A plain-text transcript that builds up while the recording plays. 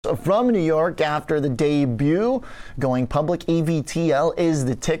from New York after the debut. Going public, EVTL is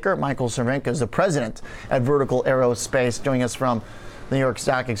the ticker. Michael Cervenka is the president at Vertical Aerospace, joining us from the New York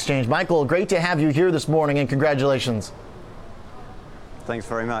Stock Exchange. Michael, great to have you here this morning, and congratulations. Thanks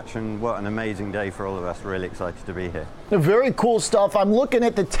very much, and what an amazing day for all of us. Really excited to be here. Very cool stuff. I'm looking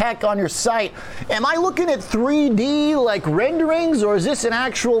at the tech on your site. Am I looking at 3D like renderings, or is this an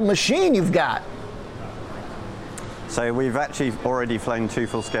actual machine you've got? So we've actually already flown 2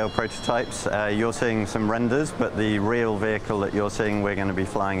 full-scale prototypes. You're seeing some renders, but the real vehicle that you're seeing we're going to be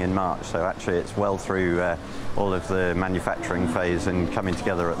flying in March. So actually it's well through all of the manufacturing phase and coming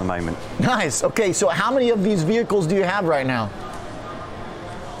together at the moment. Nice. Okay, so how many of these vehicles do you have right now?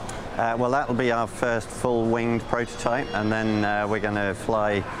 Well, that'll be our first full winged prototype, and then we're going to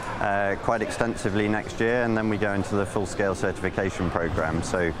fly quite extensively next year, and then we go into the full-scale certification program.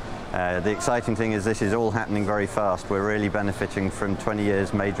 So the exciting thing is this is all happening very fast. We're really benefiting from 20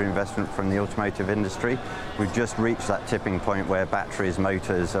 years major investment from the automotive industry. We've just reached that tipping point where batteries,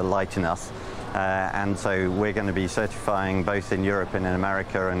 motors are light enough. And so we're going to be certifying both in Europe and in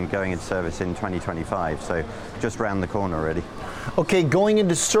America and going into service in 2025. So just round the corner, really. Okay, going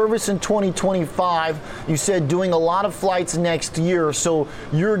into service in 2025, you said doing a lot of flights next year. So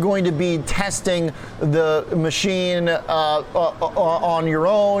you're going to be testing the machine on your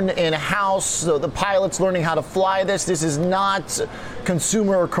own in-house. So the pilot's learning how to fly this. This is not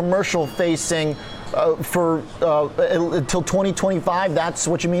consumer or commercial facing until 2025. That's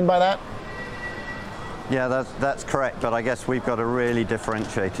what you mean by that? Yeah, that's correct, but I guess we've got a really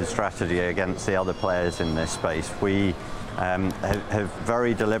differentiated strategy against the other players in this space. We have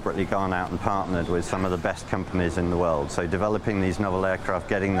very deliberately gone out and partnered with some of the best companies in the world. So developing these novel aircraft,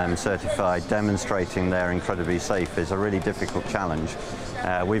 getting them certified, demonstrating they're incredibly safe is a really difficult challenge.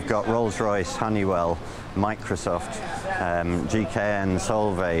 We've got Rolls-Royce, Honeywell, Microsoft, GKN,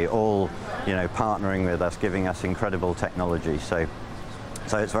 Solvay, all partnering with us, giving us incredible technology. So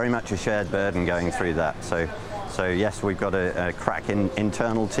it's very much a shared burden going through that. So yes, we've got a crack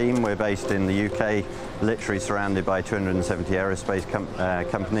internal team. We're based in the UK, literally surrounded by 270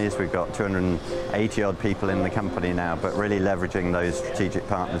 aerospace companies. We've got 280 odd people in the company now, but really leveraging those strategic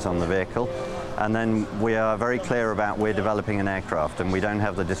partners on the vehicle. And then we are very clear about we're developing an aircraft, and we don't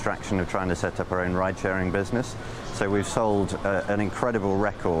have the distraction of trying to set up our own ride-sharing business. So we've sold an incredible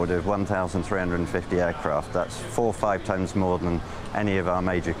record of 1,350 aircraft. That's 4 or 5 times more than any of our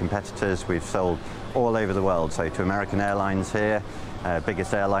major competitors. We've sold all over the world, so to American Airlines here,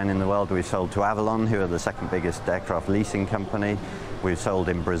 biggest airline in the world. We've sold to Avalon, who are the 2nd biggest aircraft leasing company. We've sold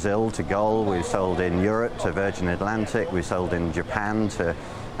in Brazil to GOL. We've sold in Europe to Virgin Atlantic. We've sold in Japan to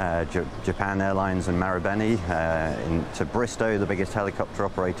Japan Airlines and Marubeni, to Bristow, the biggest helicopter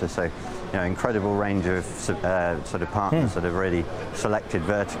operator. So, incredible range of sort of partners that have really selected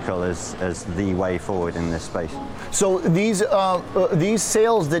Vertical as the way forward in this space. So these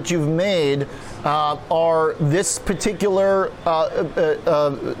sales that you've made are this particular.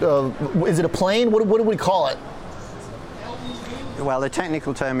 Is it a plane? What do we call it? Well, the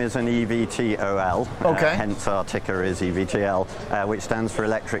technical term is an EVTOL, okay. Hence our ticker is EVTL, which stands for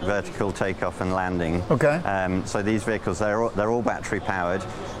Electric Vertical Takeoff and Landing. Okay. So these vehicles, they're all battery powered,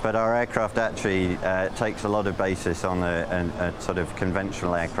 but our aircraft actually takes a lot of basis on a sort of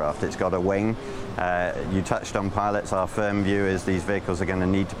conventional aircraft. It's got a wing. You touched on pilots. Our firm view is these vehicles are going to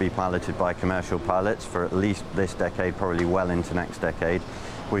need to be piloted by commercial pilots for at least this decade, probably well into next decade.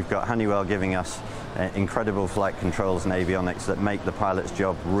 We've got Honeywell giving us incredible flight controls and avionics that make the pilot's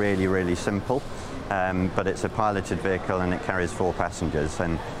job really, really simple. But it's a piloted vehicle and it carries 4 passengers.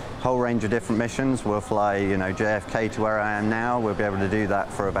 And whole range of different missions. We'll fly, JFK to where I am now. We'll be able to do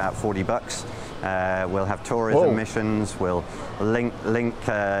that for about $40. We'll have tourism missions. We'll link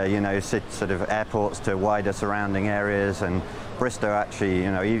sort of airports to wider surrounding areas. And Bristow actually,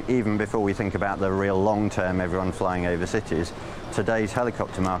 even before we think about the real long term, everyone flying over cities, today's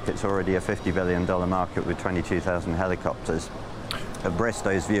helicopter market's already a $50 billion market with 22,000 helicopters.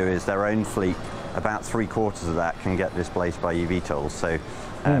 Bristow's view is their own fleet, about 3/4 of that can get displaced by eVTOLs. So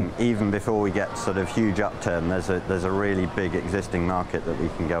even before we get sort of huge upturn, there's a really big existing market that we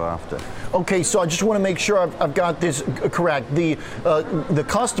can go after. Okay, so I just want to make sure I've got this correct. The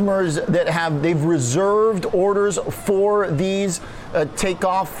customers that they've reserved orders for these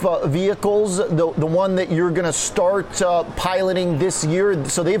takeoff vehicles, the one that you're going to start piloting this year,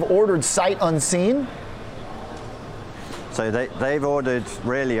 so they've ordered sight unseen? So they've ordered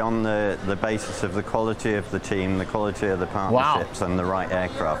really on the basis of the quality of the team, the quality of the partnerships, and the right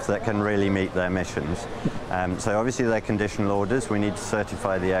aircraft that can really meet their missions. So obviously they're conditional orders. We need to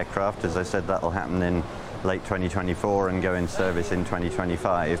certify the aircraft. As I said, that will happen in late 2024 and go into service in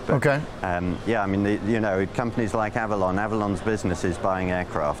 2025. But, okay. Yeah, I mean, companies like Avalon's business is buying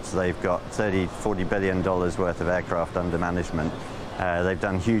aircraft. They've got $40 billion worth of aircraft under management. They've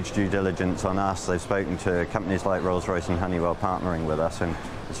done huge due diligence on us. They've spoken to companies like Rolls-Royce and Honeywell partnering with us, and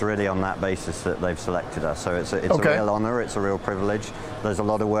it's really on that basis that they've selected us. So it's okay. a real honor, it's a real privilege. There's a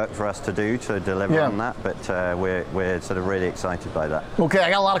lot of work for us to do to deliver on that, but we're sort of really excited by that. Okay,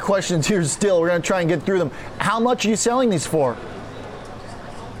 I got a lot of questions here still. We're going to try and get through them. How much are you selling these for?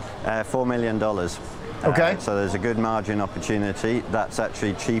 $4 million. Okay. So there's a good margin opportunity. That's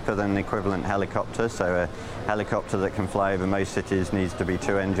actually cheaper than an equivalent helicopter. So a helicopter that can fly over most cities needs to be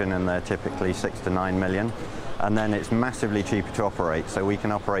 2-engine, and they're typically $6 to $9 million. And then it's massively cheaper to operate. So we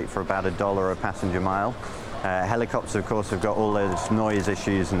can operate for about $1 a passenger mile. Helicopters, of course, have got all those noise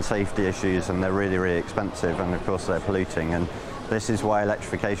issues and safety issues, and they're really, really expensive, and of course they're polluting. And this is why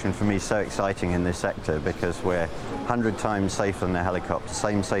electrification for me is so exciting in this sector, because we're 100 times safer than a helicopter,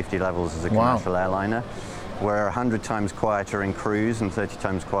 same safety levels as a commercial airliner. We're 100 times quieter in cruise and 30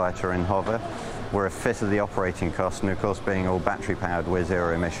 times quieter in hover. We're a fifth of the operating cost, and of course being all battery powered, we're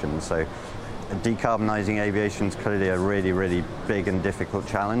zero emissions. So decarbonising aviation is clearly a really, really big and difficult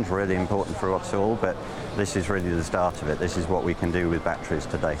challenge, really important for us all, but this is really the start of it. This is what we can do with batteries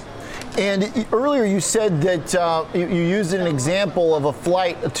today. And earlier you said that you used an example of a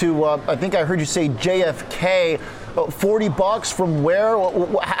flight to, I think I heard you say JFK, $40 from where?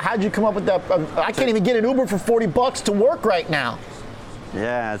 How'd you come up with that? I can't even get an Uber for $40 to work right now.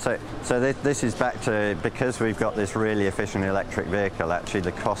 Yeah, so this is back to, because we've got this really efficient electric vehicle, actually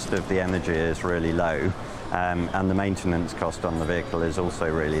the cost of the energy is really low, and the maintenance cost on the vehicle is also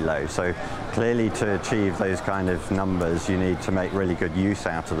really low. So clearly to achieve those kind of numbers, you need to make really good use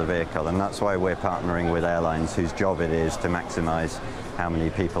out of the vehicle, and that's why we're partnering with airlines whose job it is to maximize how many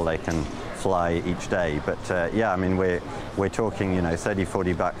people they can fly each day. But yeah, I mean, we're talking,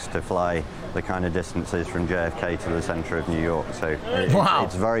 $30-40 to fly the kind of distances from JFK to the center of New York. So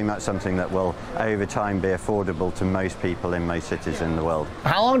it's very much something that will over time be affordable to most people in most cities in the world.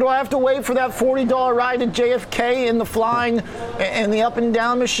 How long do I have to wait for that $40 ride to JFK in the flying and the up and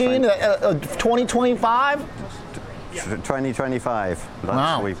down machine? 2025? 2025.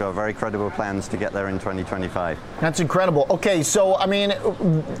 Wow. We've got very credible plans to get there in 2025. That's incredible. Okay, so I mean,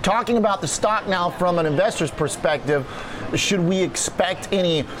 talking about the stock now from an investor's perspective, should we expect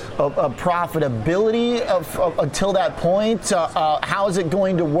any profitability until that point? How is it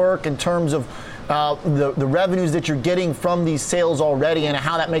going to work in terms of the revenues that you're getting from these sales already, and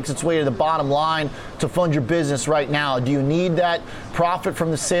how that makes its way to the bottom line to fund your business right now? Do you need that profit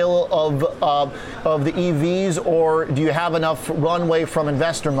from the sale of the EVs, or do you have enough runway from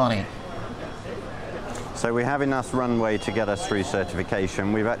investor money? So we have enough runway to get us through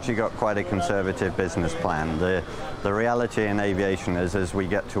certification. We've actually got quite a conservative business plan. The reality in aviation is, as we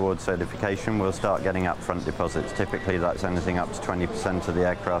get towards certification, we'll start getting upfront deposits. Typically that's anything up to 20% of the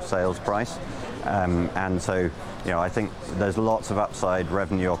aircraft sales price. And so, I think there's lots of upside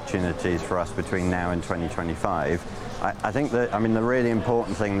revenue opportunities for us between now and 2025. I think that, the really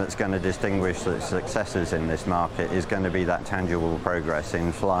important thing that's going to distinguish the successes in this market is going to be that tangible progress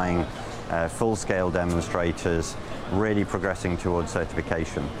in flying full-scale demonstrators, really progressing towards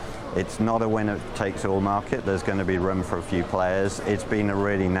certification. It's not a winner-takes-all market. There's going to be room for a few players. It's been a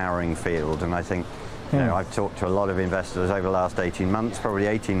really narrowing field, and I think I've talked to a lot of investors over the last 18 months. Probably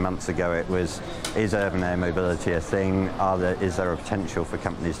 18 months ago it was, is urban air mobility a thing? Is there a potential for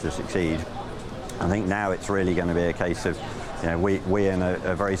companies to succeed? I think now it's really going to be a case of, we and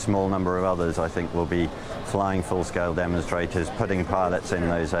a very small number of others, I think, will be flying full-scale demonstrators, putting pilots in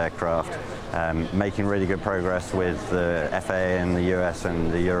those aircraft, making really good progress with the FAA in the US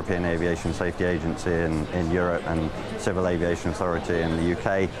and the European Aviation Safety Agency in Europe and Civil Aviation Authority in the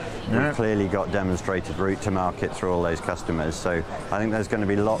UK. We've clearly got demonstrated route to market through all those customers. So I think there's going to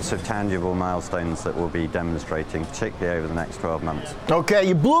be lots of tangible milestones that we'll be demonstrating, particularly over the next 12 months. Okay,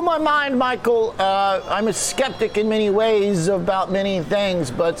 you blew my mind, Michael. I'm a skeptic in many ways about many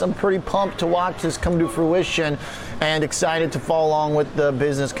things, but I'm pretty pumped to watch this come to fruition and excited to follow along with the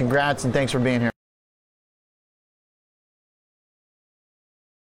business. Congrats and thanks for being here.